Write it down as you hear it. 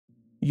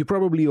You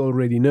probably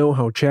already know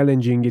how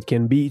challenging it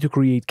can be to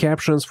create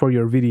captions for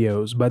your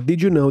videos, but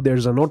did you know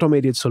there's an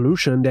automated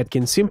solution that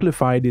can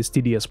simplify this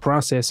tedious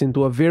process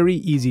into a very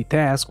easy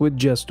task with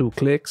just 2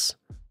 clicks?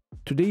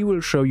 Today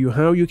we'll show you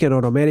how you can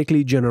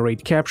automatically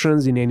generate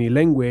captions in any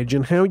language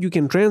and how you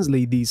can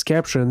translate these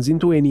captions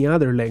into any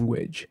other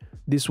language.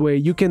 This way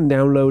you can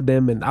download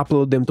them and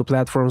upload them to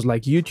platforms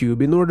like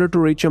YouTube in order to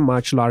reach a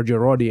much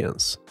larger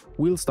audience.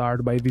 We'll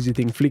start by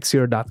visiting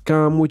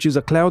Flixier.com, which is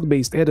a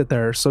cloud-based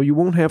editor, so you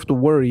won't have to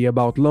worry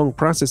about long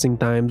processing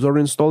times or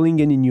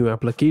installing any new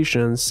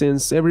applications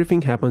since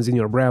everything happens in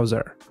your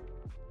browser.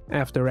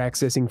 After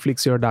accessing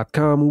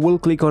Flixier.com, we'll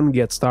click on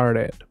Get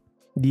Started.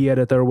 The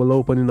editor will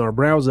open in our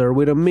browser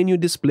with a menu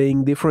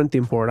displaying different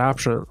import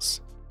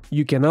options.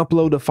 You can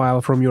upload a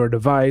file from your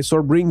device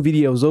or bring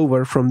videos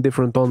over from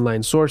different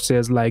online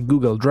sources like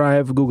Google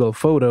Drive, Google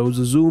Photos,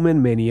 Zoom,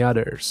 and many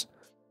others.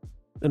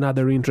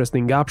 Another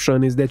interesting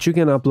option is that you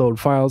can upload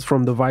files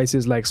from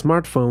devices like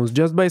smartphones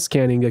just by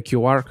scanning a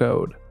QR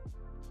code.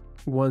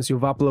 Once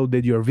you've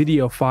uploaded your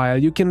video file,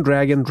 you can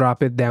drag and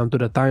drop it down to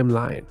the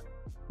timeline.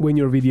 When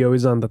your video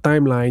is on the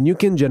timeline, you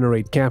can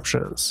generate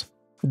captions.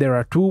 There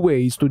are 2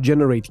 ways to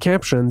generate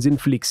captions in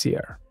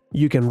Flixier.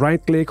 You can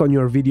right-click on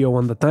your video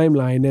on the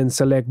timeline and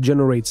select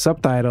Generate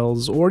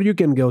Subtitles, or you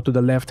can go to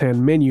the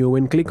left-hand menu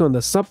and click on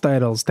the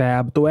Subtitles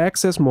tab to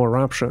access more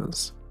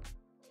options.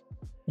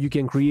 You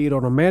can create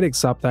automatic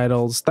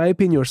subtitles,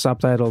 type in your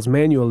subtitles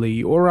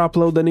manually, or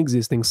upload an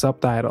existing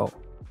subtitle.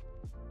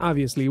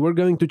 Obviously, we're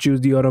going to choose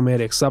the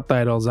automatic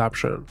subtitles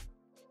option.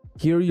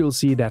 Here you'll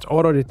see that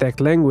Auto Detect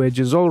Language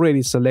is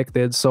already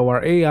selected, so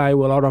our AI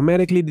will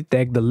automatically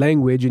detect the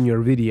language in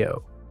your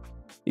video.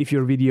 If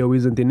your video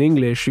isn't in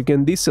English, you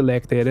can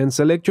deselect it and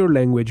select your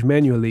language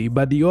manually,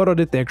 but the auto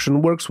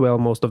detection works well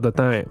most of the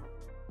time.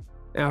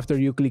 After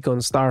you click on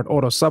Start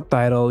Auto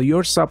Subtitle,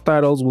 your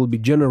subtitles will be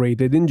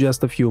generated in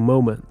just a few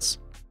moments.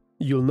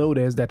 You'll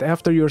notice that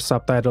after your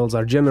subtitles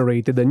are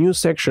generated, a new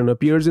section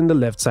appears in the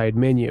left side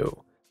menu.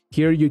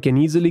 Here you can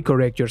easily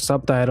correct your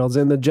subtitles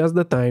and adjust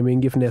the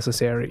timing if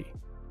necessary.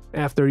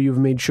 After you've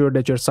made sure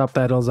that your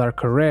subtitles are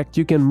correct,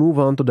 you can move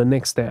on to the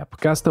next step,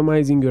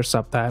 customizing your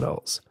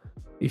subtitles.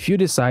 If you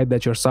decide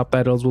that your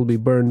subtitles will be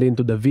burned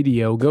into the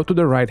video, go to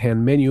the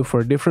right-hand menu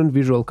for different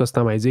visual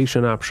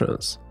customization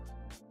options.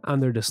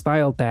 Under the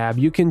Style tab,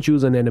 you can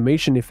choose an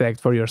animation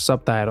effect for your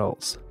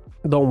subtitles.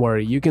 Don't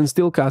worry, you can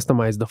still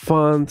customize the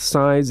font,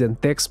 size,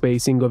 and text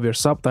spacing of your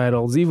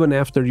subtitles even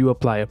after you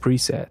apply a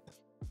preset.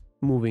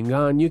 Moving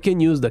on, you can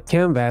use the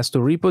canvas to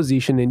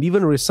reposition and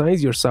even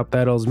resize your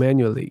subtitles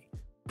manually.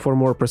 For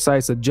more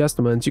precise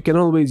adjustments, you can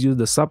always use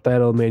the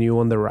subtitle menu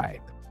on the right.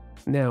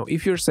 Now,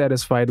 if you're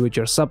satisfied with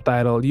your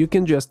subtitle, you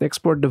can just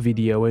export the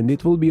video and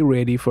it will be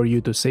ready for you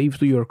to save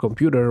to your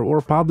computer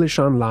or publish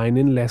online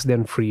in less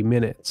than 3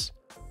 minutes.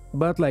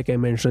 But like I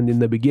mentioned in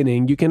the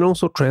beginning, you can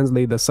also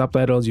translate the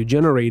subtitles you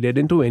generated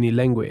into any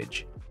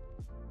language.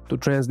 To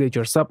translate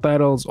your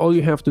subtitles, all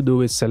you have to do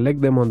is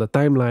select them on the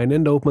timeline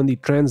and open the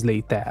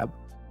Translate tab.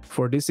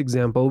 For this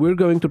example, we're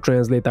going to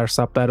translate our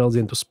subtitles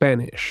into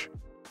Spanish.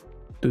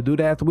 To do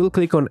that, we'll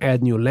click on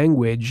Add New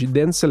Language,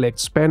 then select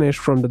Spanish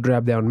from the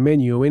drop-down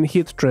menu and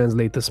hit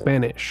Translate to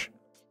Spanish.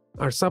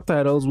 Our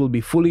subtitles will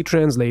be fully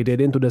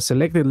translated into the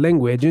selected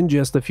language in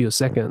just a few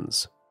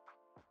seconds.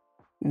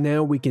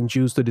 Now we can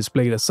choose to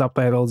display the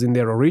subtitles in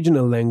their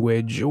original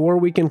language, or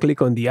we can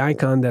click on the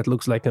icon that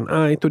looks like an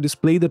eye to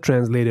display the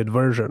translated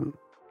version.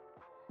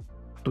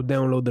 To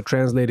download the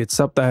translated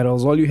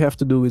subtitles, all you have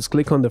to do is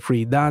click on the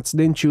 3 dots,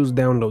 then choose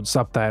Download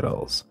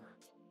Subtitles.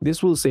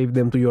 This will save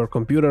them to your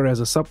computer as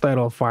a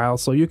subtitle file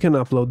so you can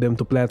upload them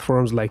to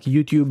platforms like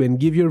YouTube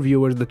and give your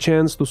viewers the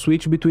chance to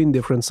switch between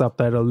different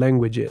subtitle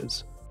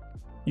languages.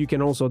 You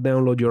can also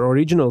download your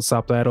original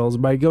subtitles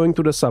by going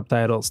to the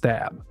Subtitles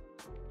tab.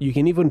 You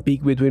can even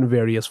pick between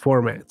various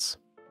formats.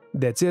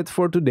 That's it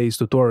for today's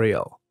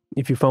tutorial.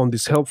 If you found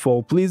this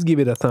helpful, please give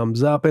it a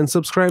thumbs up and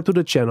subscribe to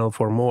the channel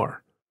for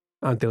more.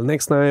 Until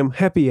next time,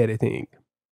 happy editing!